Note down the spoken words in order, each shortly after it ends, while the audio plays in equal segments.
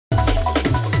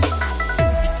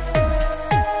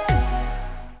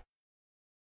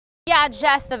Yeah,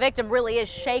 Jess, the victim really is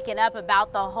shaken up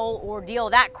about the whole ordeal.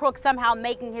 That crook somehow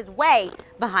making his way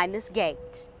behind this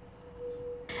gate.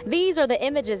 These are the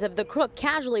images of the crook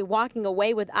casually walking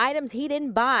away with items he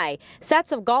didn't buy.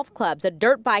 Sets of golf clubs, a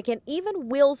dirt bike, and even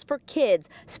wheels for kids,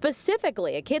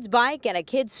 specifically a kid's bike and a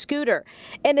kid's scooter.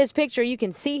 In this picture, you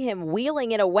can see him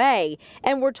wheeling it away,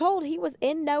 and we're told he was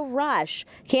in no rush.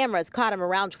 Cameras caught him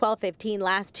around 12:15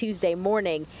 last Tuesday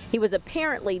morning. He was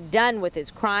apparently done with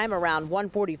his crime around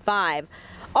 1:45.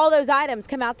 All those items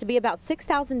come out to be about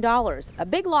 $6,000, a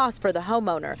big loss for the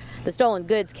homeowner. The stolen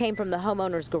goods came from the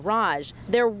homeowner's garage.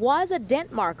 There was a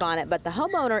dent mark on it, but the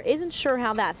homeowner isn't sure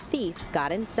how that thief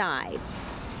got inside.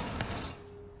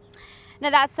 Now,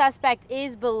 that suspect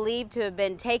is believed to have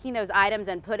been taking those items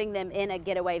and putting them in a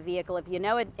getaway vehicle. If you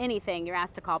know anything, you're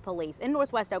asked to call police. In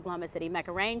Northwest Oklahoma City,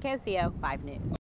 Mecca Rain, KOCO 5 News.